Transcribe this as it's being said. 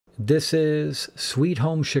This is Sweet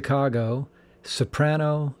Home Chicago,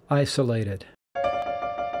 Soprano Isolated.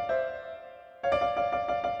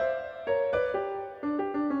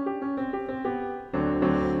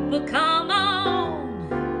 Well, come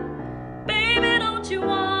on, baby, don't you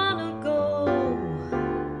wanna go?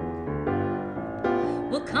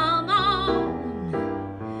 Well, come on,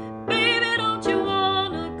 baby, don't you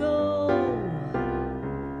wanna go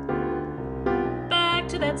back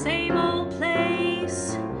to that same old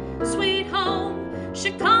place, sweet home,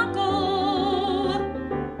 Chicago?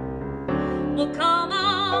 Well, come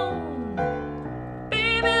on,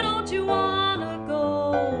 baby, don't you wanna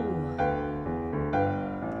go?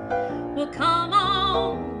 Well, come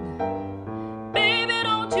on, baby,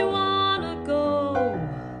 don't you wanna go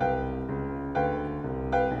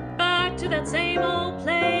back to that same old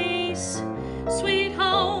place, sweet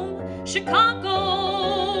home, Chicago?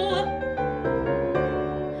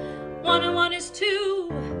 1 and 1 is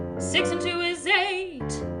 2, 6 and 2 is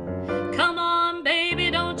 8. Come on,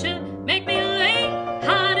 baby, don't you make me late.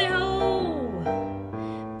 Hidey-ho,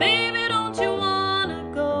 baby, don't you wanna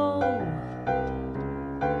go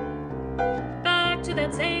to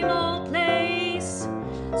that same old place,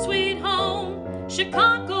 sweet home,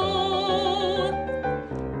 Chicago?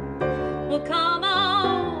 Well, come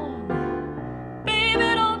on,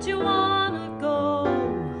 baby, don't you wanna go?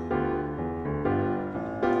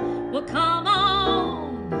 Well, come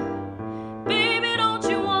on, baby, don't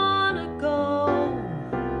you wanna go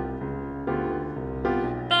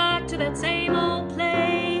back to that same old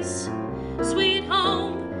place, sweet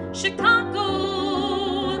home, Chicago?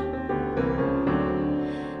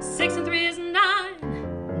 6 and 3 is 9,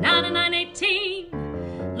 9 and 9, 18.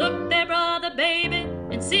 Look there, brother, baby,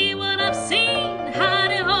 and see what I've seen.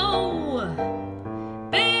 Hidey-ho,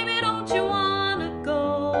 baby, don't you wanna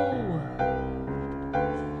go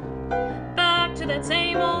back to that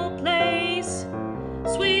same old place,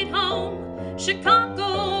 sweet home, Chicago?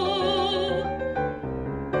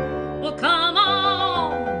 Well, come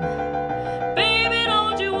on, baby,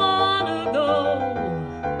 don't you wanna go?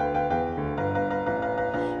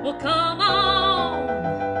 Well, come on,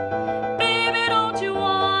 baby, don't you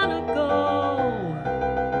wanna go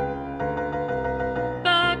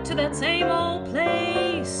back to that same old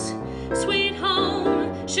place, sweet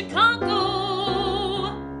home, Chicago?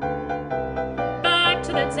 Back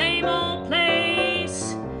to that same old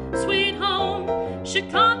place, sweet home,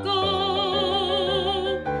 Chicago.